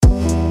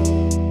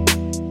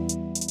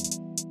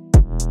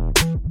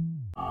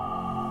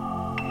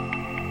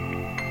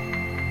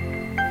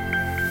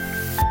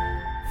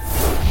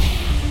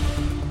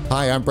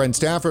Hi, I'm Brent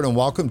Stafford, and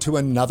welcome to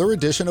another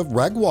edition of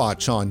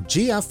RegWatch on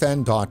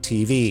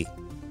gfn.tv.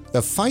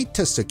 The fight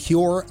to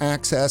secure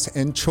access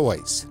and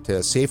choice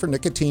to safer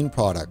nicotine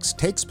products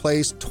takes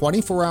place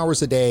 24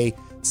 hours a day,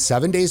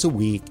 7 days a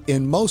week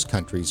in most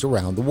countries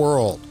around the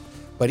world.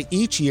 But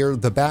each year,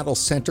 the battle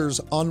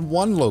centers on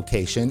one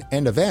location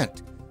and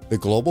event, the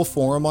Global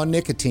Forum on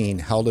Nicotine,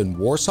 held in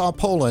Warsaw,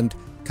 Poland,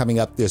 coming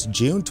up this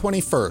June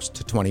 21st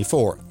to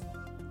 24th.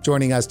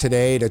 Joining us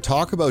today to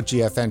talk about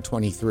GFN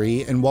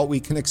 23 and what we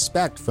can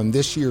expect from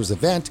this year's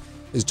event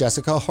is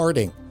Jessica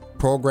Harding,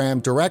 Program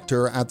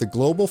Director at the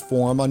Global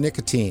Forum on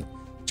Nicotine.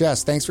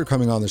 Jess, thanks for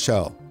coming on the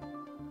show.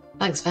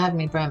 Thanks for having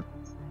me, Brent.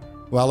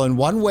 Well, in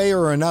one way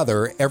or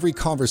another, every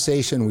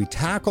conversation we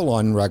tackle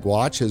on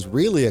RegWatch is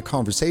really a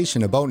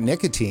conversation about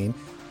nicotine,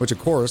 which of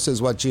course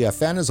is what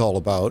GFN is all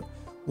about.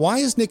 Why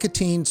is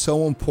nicotine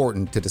so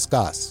important to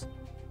discuss?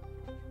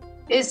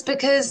 It's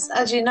because,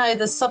 as you know,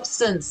 the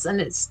substance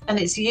and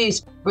its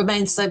use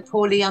remains so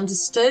poorly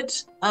understood.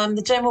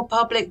 The general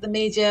public, the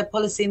media,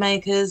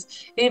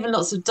 policymakers, even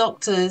lots of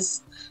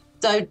doctors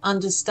don't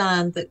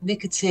understand that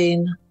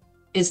nicotine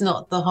is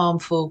not the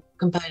harmful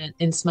component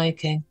in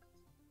smoking.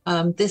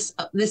 This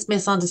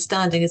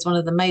misunderstanding is one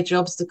of the major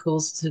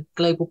obstacles to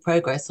global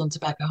progress on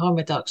tobacco harm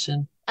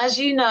reduction. As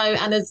you know,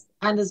 and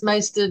as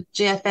most of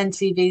GFN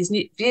TV's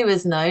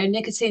viewers know,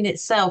 nicotine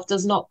itself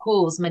does not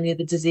cause any of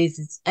the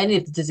diseases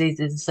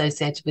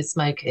associated with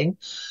smoking.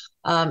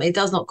 It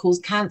does not cause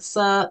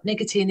cancer.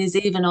 Nicotine is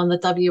even on the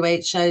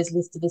WHO's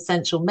list of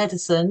essential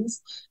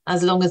medicines,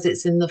 as long as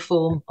it's in the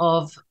form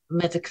of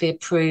medically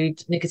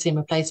approved nicotine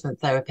replacement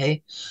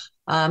therapy.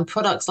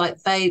 Products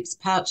like vapes,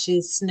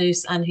 pouches,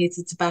 snus, and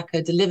heated tobacco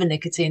deliver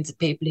nicotine to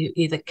people who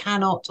either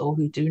cannot or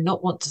who do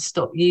not want to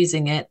stop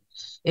using it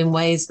in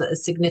ways that are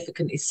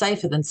significantly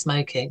safer than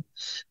smoking.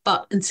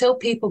 But until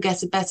people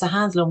get a better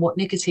handle on what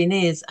nicotine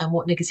is and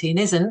what nicotine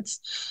isn't,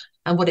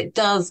 and what it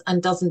does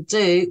and doesn't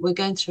do, we're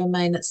going to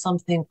remain at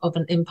something of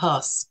an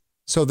impasse.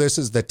 So this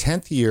is the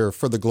 10th year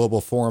for the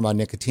Global Forum on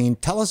Nicotine.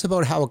 Tell us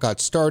about how it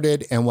got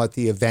started and what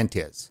the event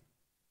is.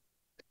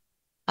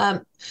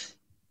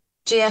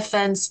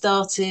 GFN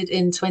started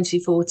in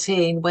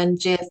 2014 when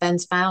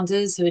GFN's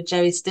founders, who are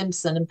Jerry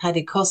Stimson and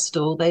Paddy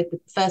Costall, they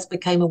first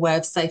became aware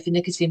of safer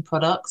nicotine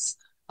products.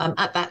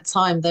 At that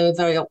time, they were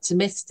very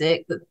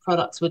optimistic that the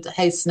products would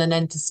hasten an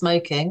end to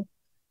smoking.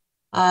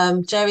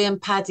 Jerry and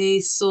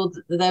Paddy saw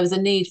that there was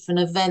a need for an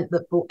event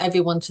that brought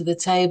everyone to the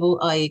table,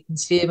 i.e.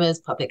 consumers,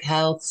 public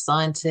health,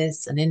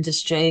 scientists and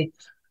industry.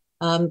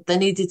 There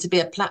needed to be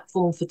a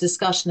platform for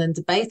discussion and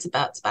debate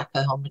about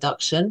tobacco harm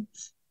reduction,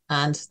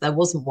 and there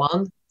wasn't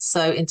one.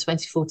 So in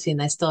 2014,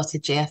 they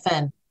started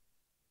GFN,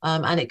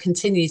 and it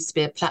continues to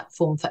be a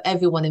platform for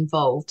everyone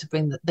involved to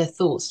bring their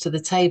thoughts to the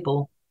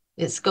table.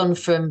 It's gone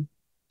from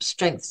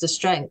strength to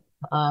strength,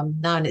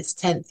 now in its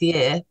 10th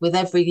year, with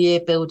every year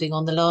building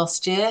on the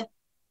last year,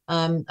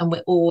 and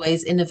we're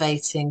always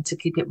innovating to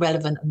keep it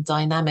relevant and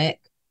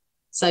dynamic.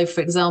 So,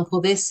 for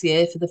example, this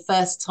year, for the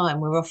first time,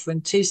 we're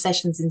offering 2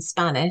 sessions in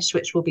Spanish,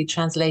 which will be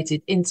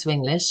translated into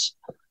English.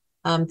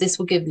 This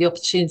will give the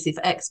opportunity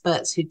for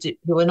experts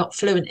who are not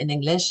fluent in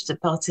English to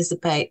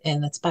participate in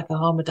the tobacco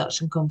harm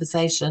reduction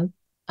conversation,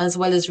 as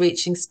well as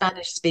reaching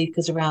Spanish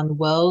speakers around the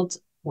world.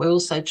 We're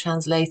also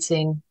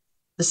translating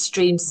the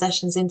stream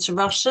sessions into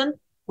Russian,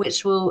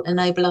 which will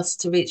enable us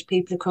to reach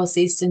people across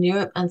Eastern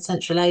Europe and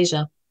Central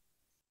Asia.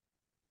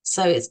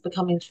 So it's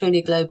becoming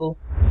truly global.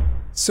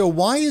 So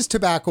why is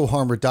tobacco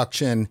harm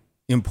reduction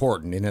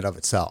important in and of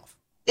itself?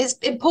 It's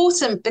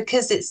important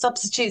because it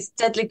substitutes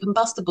deadly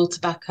combustible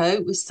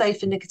tobacco with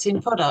safer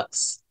nicotine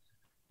products.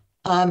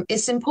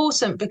 It's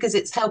important because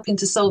it's helping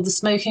to solve the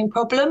smoking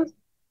problem.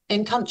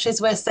 In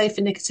countries where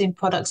safer nicotine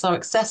products are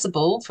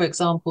accessible, for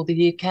example,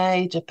 the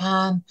UK,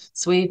 Japan,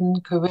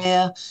 Sweden,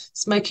 Korea,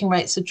 smoking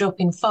rates are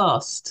dropping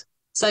fast.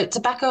 So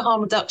tobacco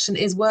harm reduction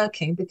is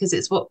working because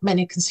it's what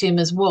many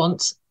consumers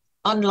want,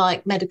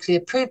 unlike medically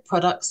approved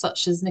products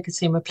such as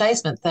nicotine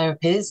replacement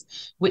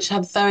therapies, which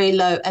have very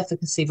low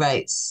efficacy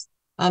rates.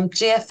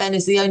 GFN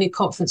is the only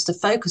conference to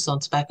focus on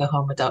tobacco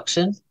harm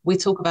reduction. We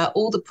talk about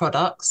all the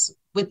products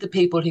with the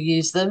people who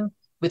use them,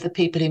 with the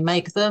people who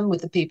make them,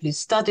 with the people who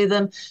study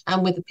them,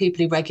 and with the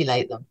people who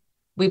regulate them.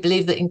 We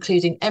believe that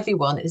including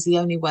everyone is the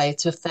only way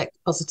to affect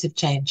positive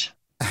change.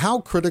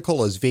 How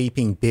critical has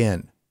vaping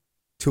been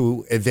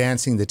to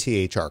advancing the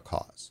THR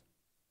cause?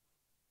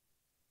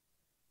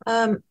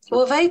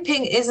 Well,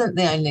 vaping isn't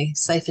the only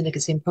safer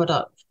nicotine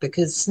product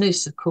because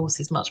snus, of course,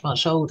 is much,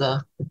 much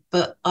older.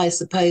 But I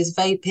suppose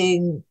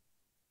vaping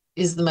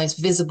is the most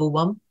visible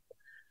one.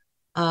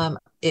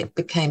 It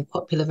became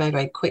popular very,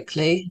 very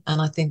quickly,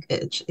 and I think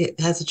it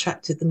has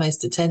attracted the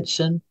most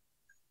attention.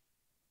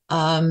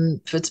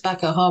 For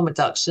tobacco harm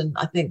reduction,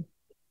 I think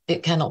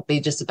it cannot be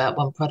just about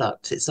one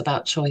product. It's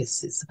about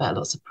choice. It's about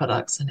lots of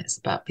products, and it's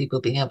about people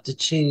being able to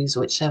choose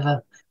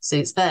whichever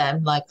suits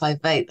them. Like I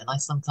vape, and I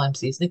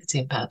sometimes use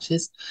nicotine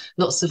pouches.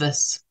 Lots of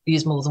us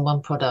use more than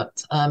one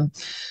product, and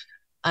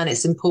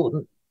it's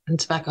important in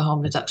tobacco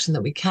harm reduction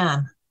that we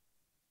can.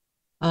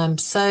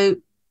 So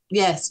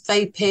yes,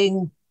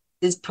 vaping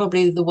is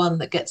probably the one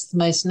that gets the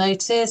most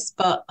notice,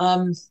 but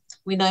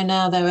we know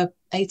now there are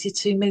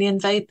 82 million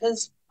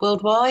vapors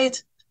worldwide,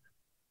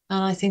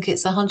 and I think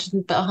it's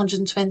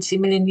 120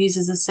 million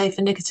users of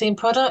safer nicotine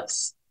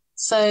products.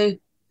 So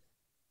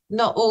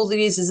not all the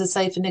users of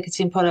safer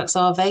nicotine products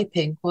are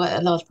vaping. Quite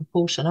a large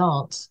proportion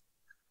aren't.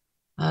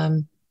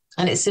 Um,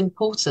 and it's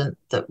important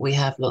that we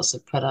have lots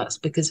of products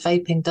because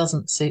vaping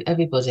doesn't suit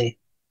everybody.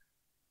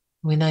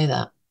 We know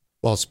that.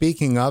 Well,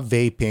 speaking of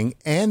vaping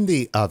and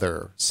the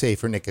other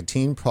safer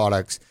nicotine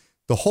products,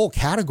 the whole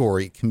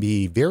category can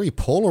be very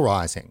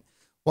polarizing.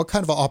 What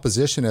kind of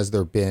opposition has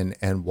there been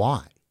and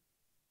why?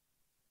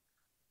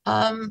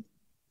 I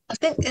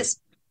think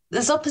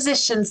there's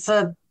opposition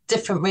for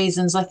different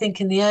reasons. I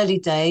think in the early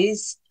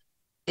days,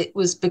 it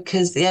was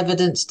because the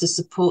evidence to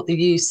support the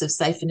use of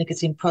safer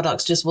nicotine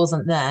products just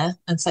wasn't there.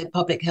 And so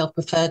public health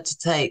preferred to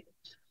take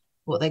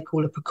what they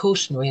call a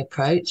precautionary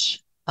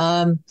approach.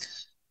 And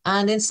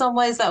in some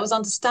ways, that was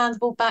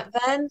understandable back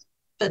then.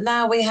 But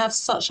now we have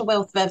such a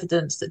wealth of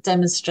evidence that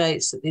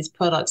demonstrates that these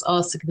products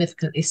are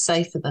significantly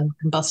safer than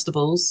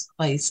combustibles,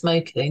 i.e.,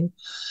 smoking.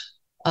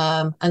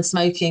 And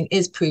smoking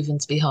is proven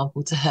to be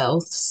harmful to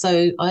health.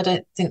 So I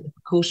don't think the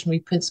precautionary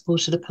principle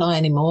should apply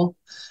anymore.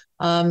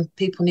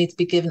 People need to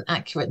be given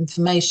accurate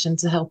information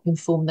to help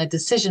inform their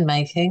decision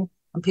making,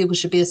 and people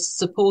should be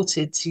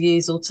supported to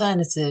use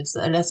alternatives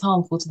that are less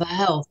harmful to their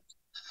health.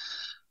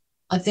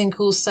 I think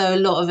also a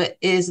lot of it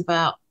is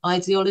about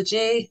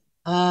ideology,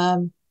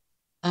 and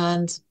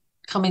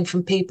coming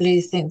from people who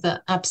think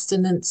that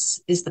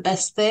abstinence is the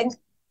best thing.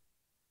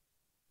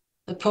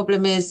 The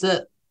problem is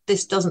that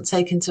this doesn't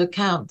take into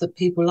account that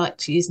people like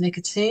to use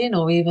nicotine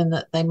or even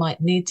that they might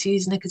need to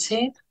use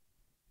nicotine.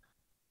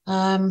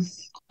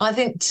 I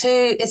think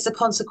too, it's a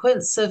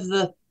consequence of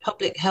the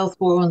public health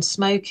war on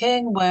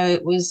smoking, where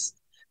it was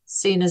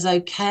seen as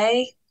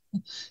okay,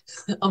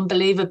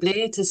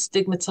 unbelievably, to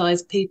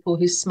stigmatize people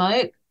who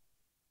smoke.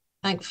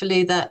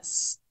 Thankfully,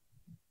 that's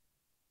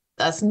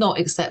not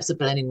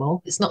acceptable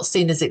anymore. It's not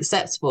seen as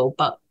acceptable,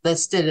 but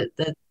there's still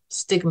the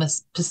stigma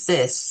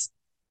persists,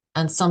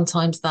 and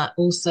sometimes that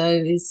also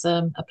is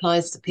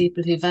applies to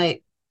people who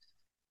vape,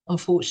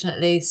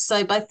 unfortunately.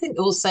 So, but I think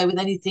also with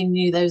anything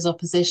new, there's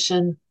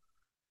opposition.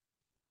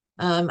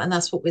 And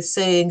that's what we're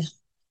seeing.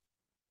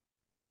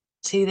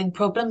 Teething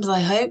problems, I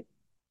hope.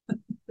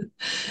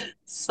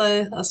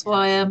 So that's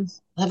why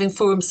having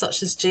forums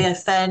such as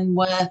GFN,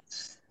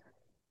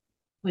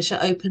 which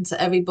are open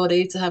to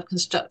everybody to have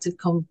constructive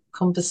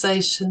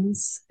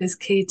conversations, is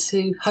key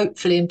to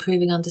hopefully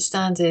improving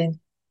understanding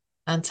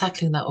and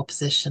tackling that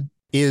opposition.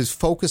 Is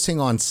focusing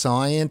on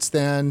science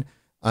then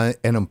an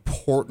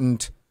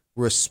important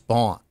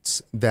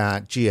response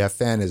that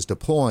GFN is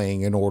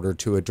deploying in order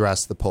to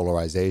address the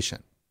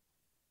polarization?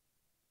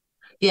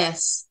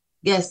 Yes,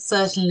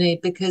 certainly,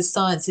 because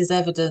science is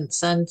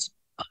evidence, and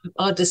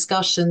our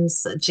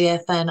discussions at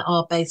GFN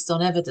are based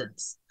on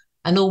evidence.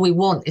 And all we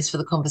want is for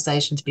the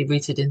conversation to be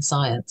rooted in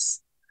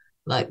science.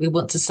 Like, we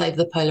want to save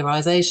the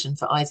polarization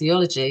for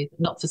ideology,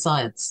 not for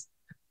science.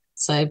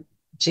 So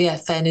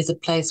GFN is a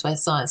place where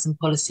science and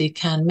policy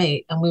can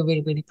meet, and we're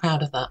really, really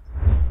proud of that.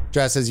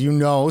 Jess, as you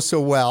know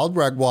so well,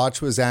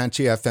 RegWatch was at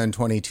GFN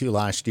 22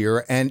 last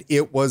year, and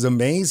it was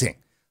amazing.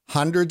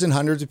 Hundreds and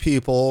hundreds of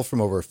people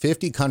from over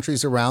 50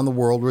 countries around the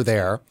world were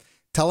there.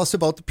 Tell us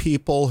about the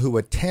people who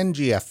attend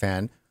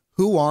GFN.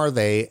 Who are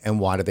they and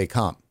why do they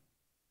come?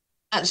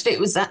 Actually, it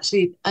was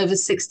over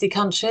 60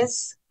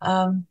 countries.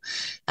 And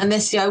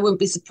this year, I wouldn't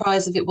be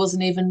surprised if it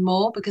wasn't even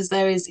more, because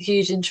there is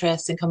huge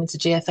interest in coming to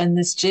GFN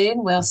this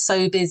June. We are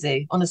so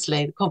busy.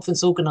 Honestly, the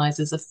conference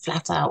organisers are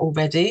flat out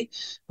already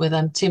with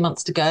 2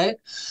 months to go.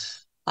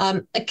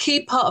 A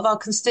key part of our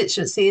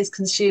constituency is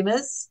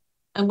consumers.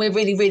 And we're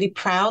really, really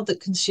proud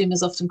that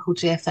consumers often call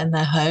GFN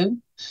their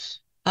home.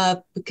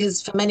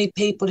 Because for many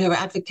people who are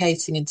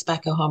advocating in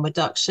tobacco harm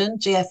reduction,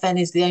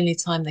 GFN is the only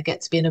time they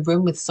get to be in a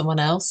room with someone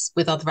else,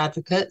 with other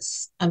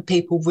advocates, and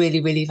people really,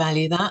 really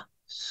value that.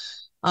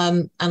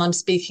 And I'm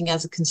speaking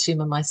as a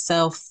consumer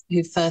myself,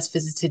 who first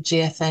visited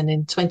GFN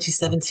in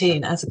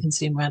 2017 as a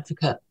consumer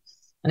advocate.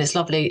 And it's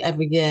lovely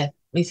every year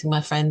meeting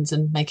my friends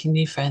and making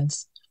new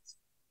friends.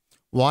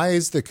 Why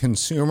is the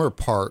consumer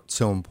part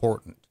so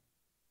important?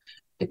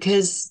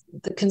 Because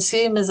the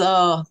consumers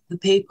are the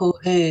people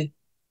who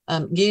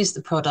use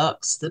the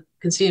products. The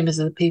consumers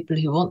are the people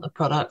who want the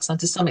products, and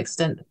to some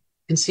extent,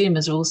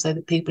 consumers are also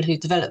the people who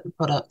develop the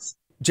products.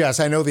 Jess,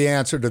 I know the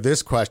answer to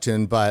this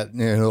question, but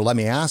let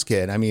me ask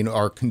it. I mean,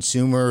 are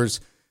consumers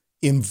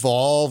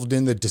involved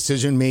in the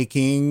decision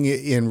making,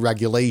 in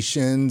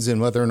regulations,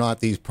 and whether or not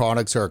these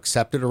products are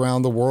accepted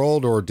around the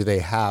world, or do they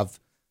have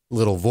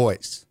little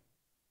voice?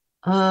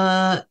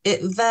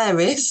 It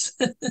varies.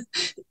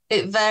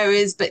 It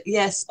varies, but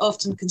yes,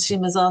 often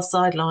consumers are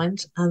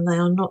sidelined and they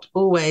are not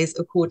always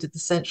accorded the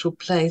central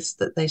place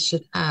that they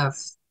should have.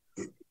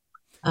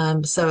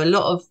 So a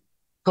lot of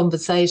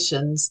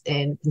conversations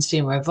in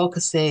consumer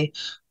advocacy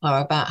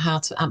are about how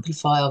to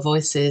amplify our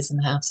voices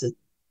and how to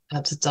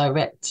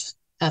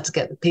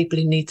get the people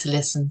who need to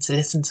listen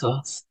to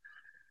us.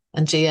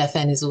 And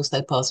GFN is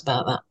also part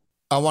about that.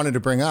 I wanted to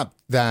bring up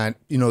that,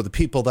 the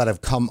people that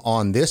have come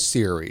on this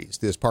series,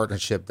 this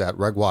partnership that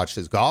RegWatch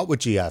has got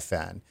with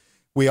GFN,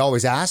 we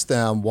always ask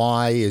them,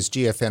 why is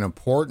GFN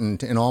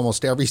important? And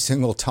almost every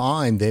single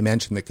time they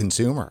mention the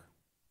consumer.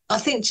 I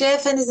think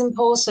GFN is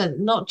important,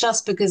 not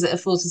just because it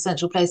affords a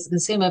central place to the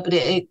consumer, but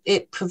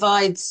it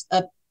provides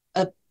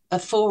a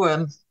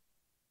forum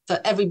for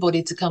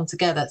everybody to come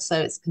together. So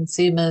it's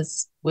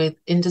consumers with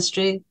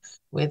industry,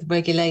 with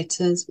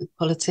regulators, with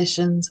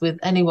politicians, with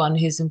anyone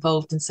who's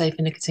involved in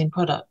safer nicotine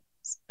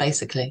products,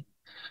 basically.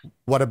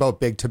 What about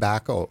big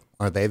tobacco?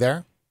 Are they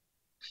there?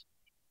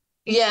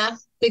 Yeah,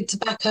 big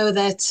tobacco are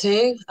there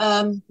too.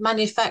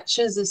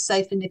 Manufacturers of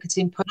safer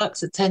nicotine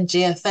products attend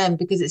GFN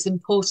because it's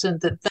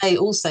important that they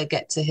also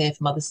get to hear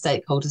from other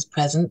stakeholders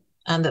present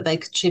and that they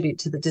contribute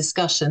to the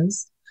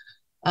discussions.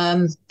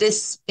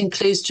 This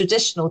includes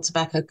traditional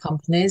tobacco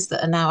companies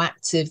that are now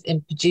active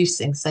in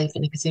producing safer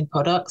nicotine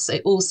products.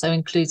 It also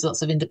includes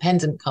lots of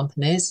independent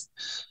companies.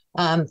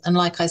 And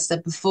like I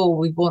said before,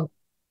 we want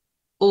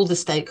all the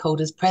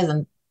stakeholders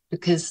present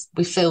because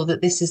we feel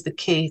that this is the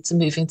key to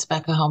moving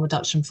tobacco harm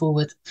reduction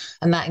forward.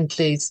 And that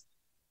includes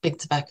big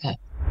tobacco.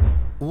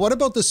 What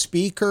about the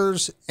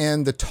speakers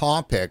and the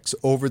topics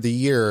over the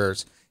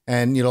years?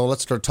 And,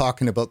 let's start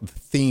talking about the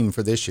theme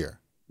for this year.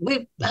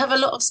 We have a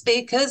lot of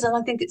speakers, and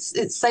I think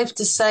it's safe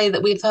to say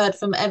that we've heard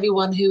from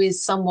everyone who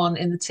is someone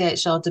in the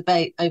THR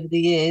debate over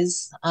the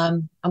years.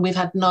 And we've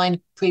had 9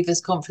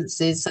 previous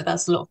conferences, so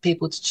that's a lot of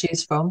people to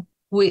choose from.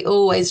 We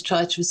always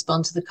try to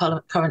respond to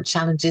the current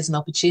challenges and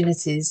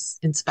opportunities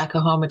in tobacco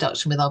harm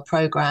reduction with our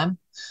programme.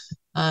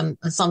 And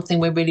something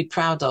we're really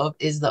proud of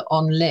is that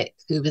On Lick,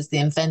 who was the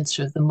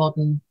inventor of the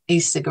modern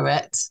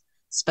e-cigarette,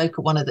 spoke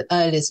at one of the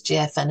earliest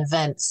GFN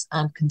events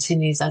and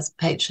continues as a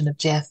patron of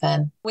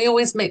GFN. We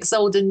always mix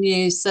old and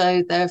new,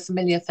 so there are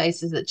familiar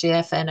faces at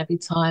GFN every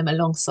time,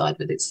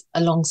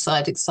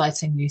 alongside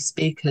exciting new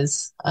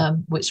speakers,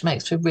 which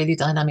makes for a really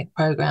dynamic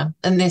programme.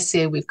 And this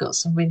year we've got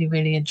some really,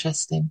 really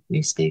interesting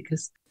new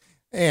speakers.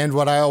 And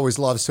what I always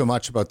love so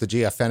much about the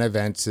GFN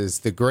events is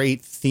the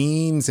great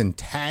themes and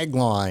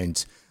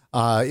taglines.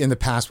 In the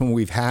past, when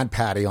we've had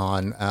Patty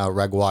on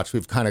RegWatch,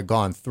 we've kind of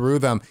gone through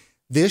them.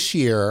 This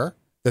year,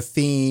 the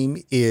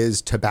theme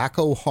is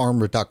tobacco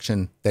harm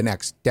reduction the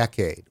next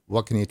decade.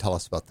 What can you tell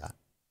us about that?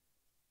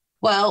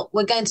 Well,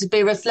 we're going to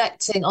be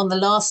reflecting on the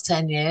last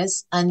 10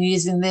 years and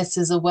using this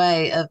as a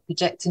way of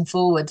projecting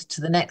forward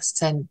to the next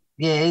 10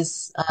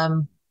 years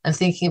and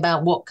thinking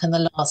about what can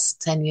the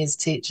last 10 years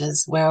teach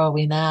us? Where are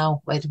we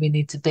now? Where do we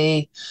need to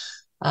be?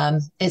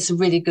 It's a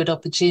really good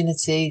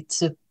opportunity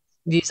to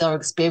use our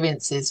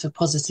experiences for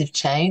positive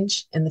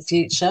change in the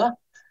future.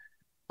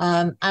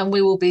 And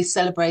we will be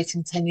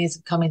celebrating 10 years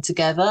of coming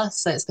together.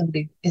 So it's going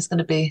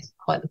to be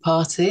quite the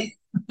party.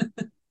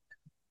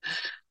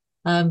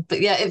 But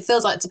yeah, it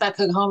feels like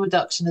tobacco harm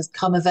reduction has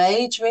come of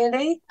age,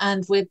 really.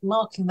 And we're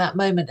marking that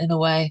moment in a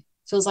way.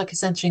 It feels like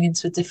it's entering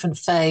into a different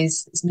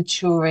phase. It's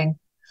maturing.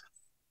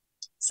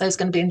 So it's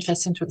going to be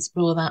interesting to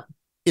explore that.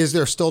 Is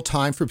there still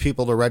time for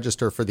people to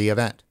register for the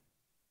event?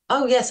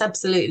 Oh, yes,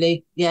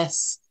 absolutely.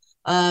 Yes.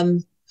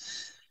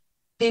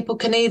 People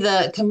can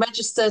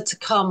register to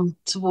come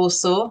to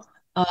Warsaw,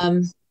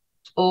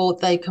 or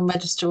they can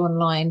register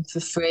online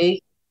for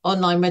free.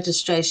 Online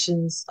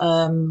registrations,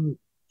 they'll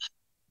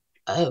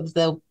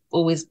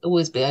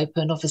always be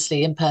open.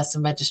 Obviously,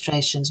 in-person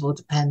registrations will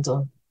depend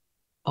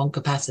on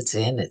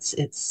capacity, and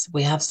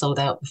we have sold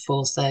out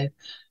before, and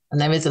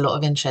there is a lot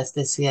of interest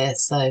this year.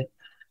 So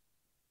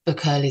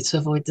book early to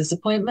avoid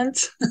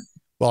disappointment.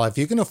 Well, if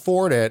you can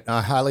afford it,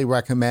 I highly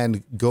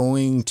recommend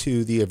going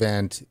to the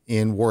event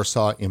in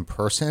Warsaw in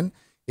person.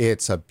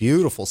 It's a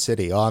beautiful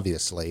city,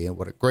 obviously, and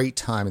what a great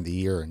time of the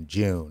year in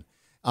June.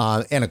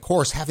 And of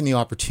course, having the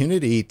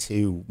opportunity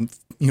to,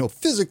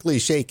 physically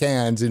shake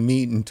hands and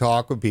meet and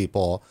talk with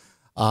people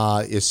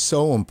is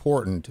so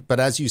important. But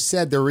as you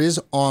said, there is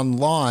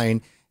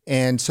online.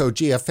 And so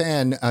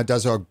GFN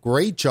does a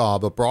great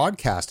job of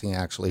broadcasting,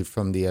 actually,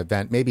 from the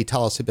event. Maybe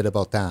tell us a bit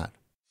about that.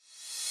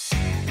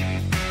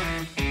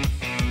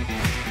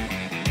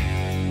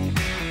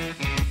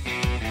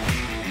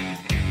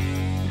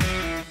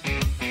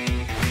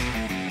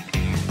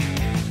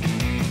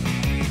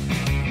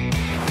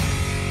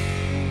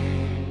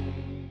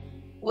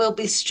 We'll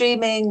be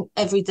streaming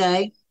every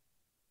day.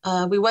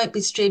 We won't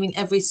be streaming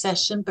every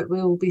session, but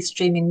we will be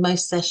streaming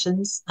most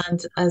sessions.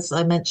 And as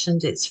I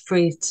mentioned, it's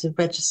free to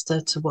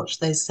register to watch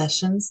those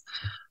sessions.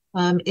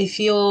 If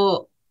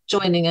you're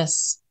joining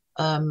us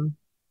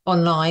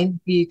online,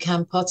 you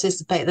can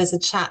participate. There's a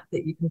chat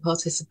that you can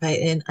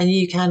participate in, and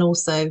you can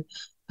also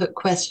put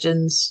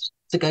questions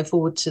to go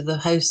forward to the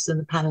hosts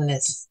and the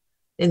panelists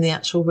in the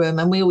actual room.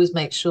 And we always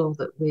make sure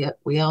that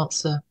we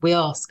ask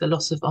a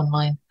lot of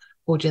online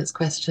audience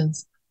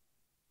questions.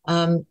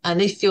 And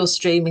if you're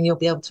streaming, you'll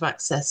be able to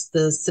access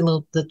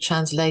the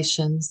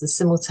translations, the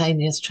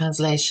simultaneous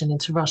translation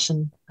into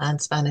Russian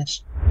and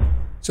Spanish.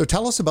 So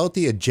tell us about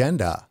the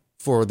agenda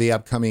for the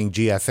upcoming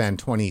GFN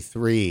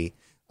 23.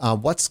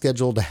 What's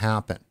scheduled to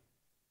happen?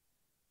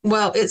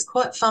 Well, it's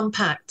quite fun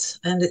packed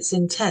and it's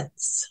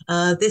intense.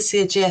 This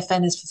year,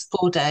 GFN is for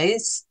 4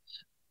 days.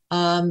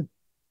 Um,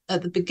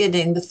 at the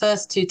beginning, the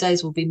first 2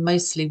 days will be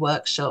mostly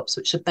workshops,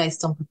 which are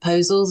based on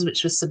proposals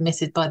which were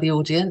submitted by the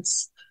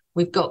audience.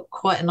 We've got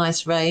quite a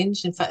nice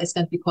range. In fact, it's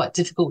going to be quite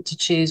difficult to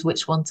choose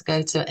which one to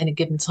go to at any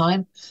given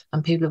time.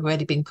 And people have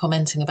already been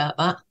commenting about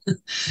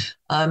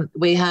that.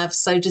 We have,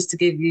 so just to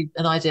give you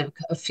an idea of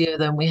a few of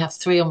them, we have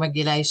 3 on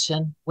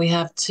regulation. We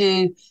have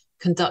 2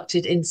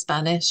 conducted in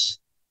Spanish.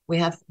 We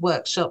have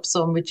workshops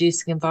on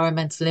reducing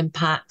environmental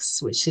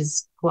impacts, which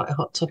is quite a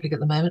hot topic at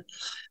the moment,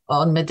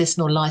 on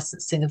medicinal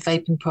licensing of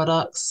vaping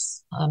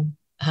products.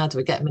 How do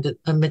we get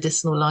a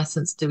medicinal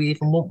license? Do we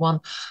even want one?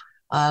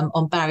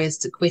 On barriers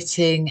to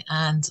quitting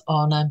and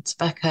on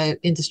tobacco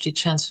industry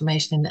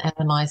transformation in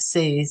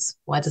LMICs.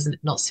 Why doesn't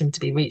it not seem to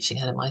be reaching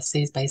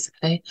LMICs,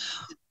 basically?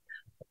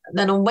 And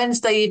then on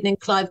Wednesday evening,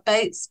 Clive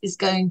Bates is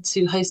going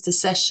to host a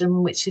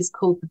session which is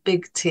called the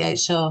Big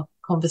THR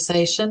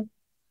Conversation.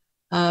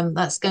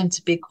 That's going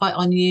to be quite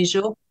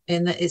unusual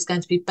in that it's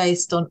going to be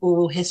based on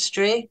oral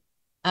history,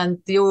 and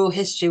the oral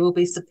history will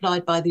be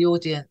supplied by the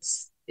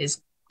audience.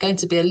 It's going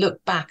to be a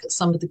look back at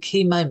some of the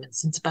key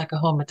moments in tobacco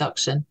harm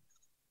reduction.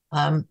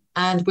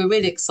 And we're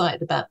really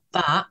excited about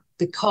that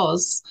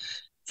because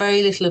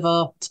very little of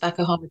our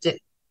tobacco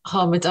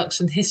harm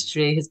reduction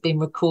history has been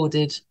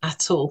recorded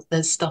at all.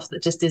 There's stuff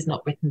that just is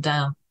not written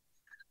down.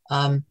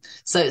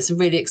 So it's a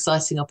really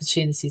exciting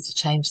opportunity to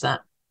change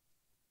that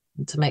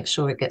and to make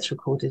sure it gets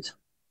recorded.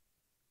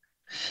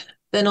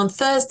 Then on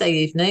Thursday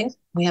evening,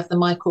 we have the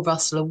Michael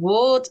Russell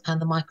Award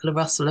and the Michael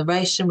Russell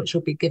Oration, which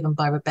will be given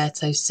by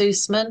Roberto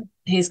Sussman.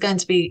 He's going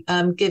to be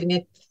giving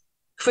a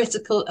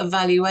critical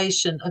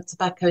evaluation of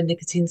tobacco and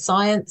nicotine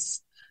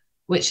science,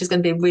 which is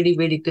going to be a really,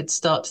 really good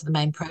start to the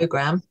main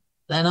programme.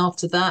 Then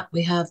after that,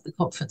 we have the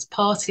conference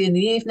party in the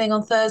evening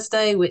on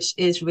Thursday, which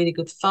is really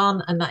good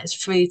fun, and that is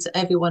free to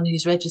everyone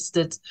who's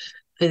registered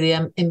for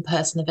the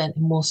in-person event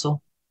in Warsaw.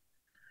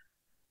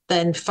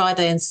 Then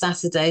Friday and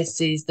Saturday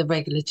sees the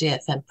regular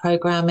GFN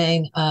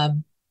programming,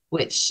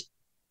 which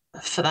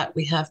for that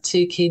we have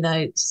 2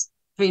 keynotes,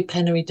 3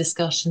 plenary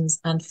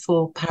discussions, and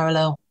 4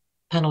 parallel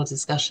panel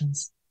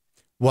discussions.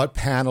 What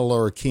panel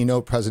or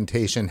keynote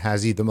presentation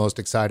has you the most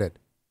excited?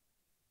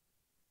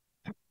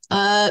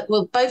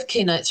 Well, both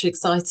keynotes are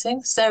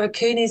exciting. Sarah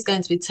Cooney is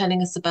going to be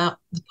telling us about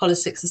the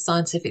politics of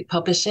scientific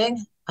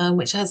publishing,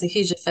 which has a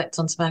huge effect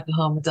on tobacco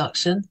harm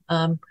reduction.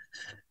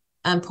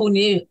 And Paul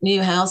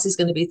Newhouse is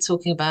going to be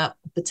talking about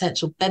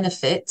potential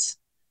benefit,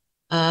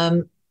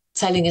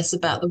 telling us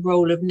about the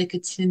role of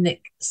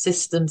nicotinic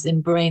systems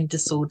in brain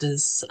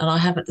disorders. And I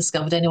haven't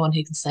discovered anyone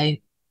who can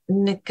say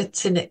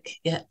nicotinic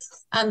yet.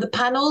 And the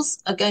panels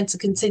are going to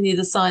continue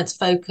the science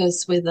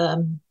focus with,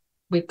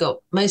 we've got,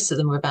 most of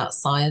them are about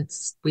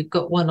science. We've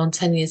got one on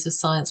 10 years of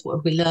science, what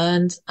have we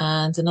learned?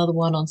 And another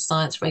one on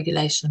science,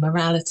 regulation, and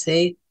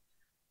morality.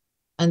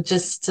 And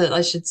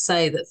I should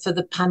say that for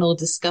the panel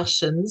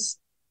discussions,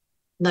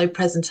 no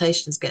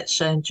presentations get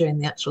shown during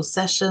the actual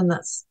session.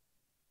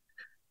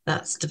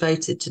 That's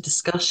devoted to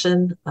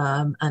discussion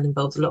and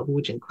involves a lot of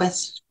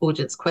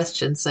audience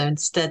questions. So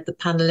instead, the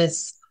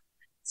panelists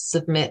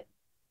submit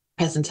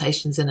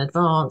presentations in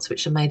advance,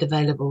 which are made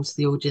available to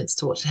the audience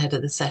to watch ahead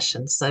of the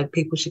session. So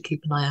people should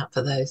keep an eye out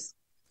for those.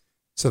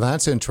 So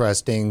that's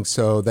interesting.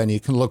 So then you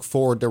can look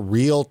forward to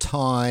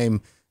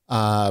real-time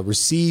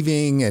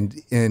receiving and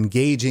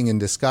engaging in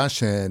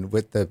discussion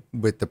with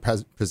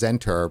the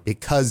presenter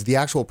because the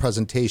actual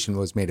presentation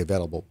was made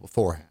available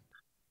beforehand.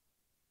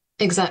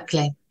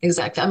 Exactly.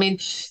 I mean,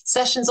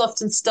 sessions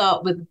often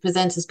start with the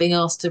presenters being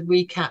asked to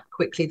recap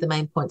quickly the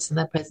main points in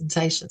their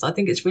presentations. I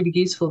think it's really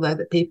useful, though,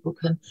 that people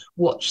can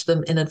watch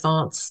them in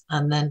advance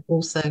and then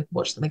also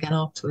watch them again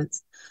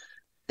afterwards.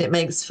 It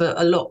makes for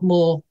a lot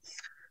more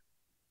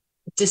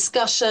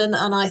discussion,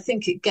 and I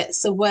think it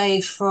gets away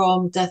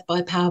from death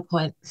by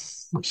PowerPoint,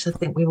 which I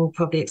think we've all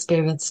probably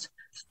experienced.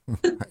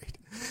 Right.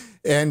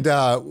 And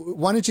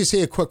why don't you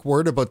say a quick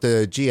word about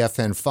the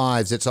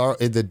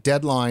GFN5s? The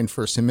deadline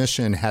for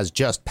submission has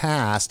just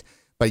passed,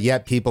 but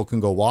yet people can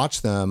go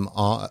watch them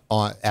at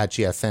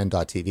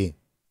gfn.tv.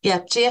 Yeah,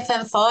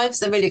 GFN5s,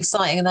 they're really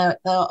exciting, and they're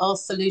our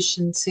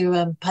solution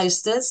to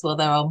posters. Well,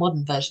 they're our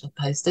modern version of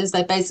posters.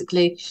 They're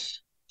basically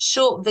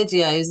short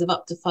videos of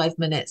up to 5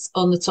 minutes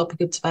on the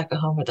topic of tobacco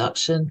harm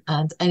reduction,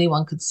 and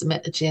anyone could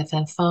submit a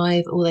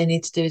GFN5. All they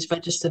need to do is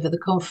register for the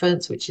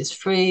conference, which is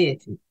free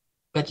if you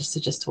register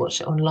just to watch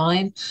it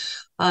online.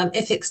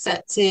 If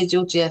accepted,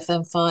 your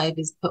GFN5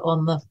 is put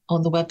on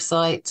the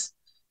website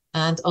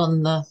and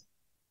on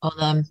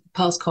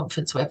past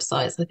conference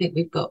websites. I think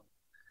we've got,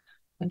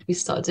 when did we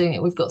start doing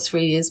it? We've got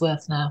 3 years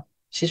worth now,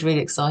 which is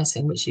really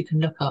exciting, which you can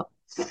look up.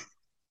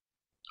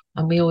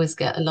 And we always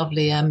get a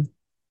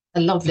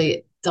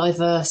lovely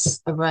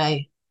diverse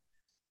array.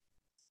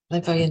 They're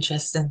very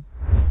interesting.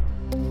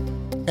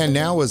 And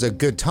now is a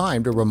good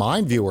time to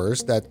remind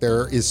viewers that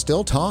there is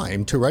still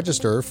time to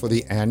register for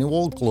the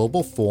annual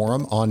Global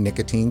Forum on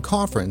Nicotine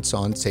Conference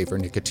on safer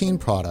nicotine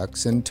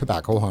products and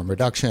tobacco harm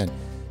reduction.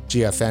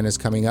 GFN is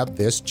coming up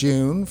this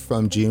June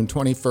from June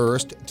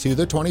 21st to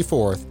the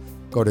 24th.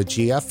 Go to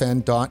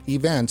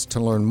gfn.events to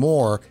learn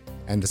more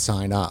and to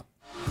sign up.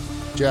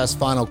 Jess,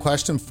 final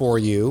question for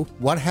you.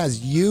 What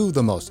has you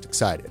the most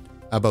excited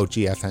about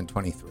GFN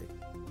 23?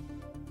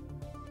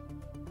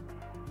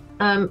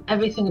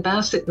 Everything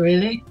about it,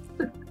 really.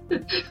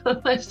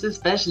 Most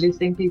especially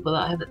seeing people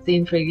that I haven't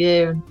seen for a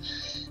year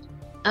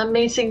and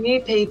meeting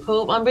new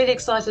people. I'm really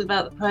excited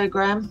about the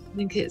program. I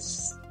think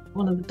it's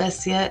one of the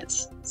best yet.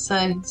 So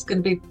it's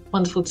going to be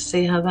wonderful to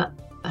see how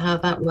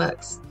that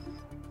works.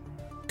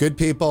 Good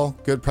people,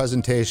 good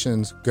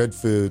presentations, good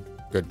food,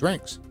 good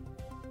drinks.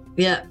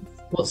 Yeah,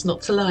 what's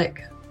not to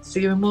like?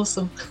 See you in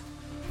Warsaw.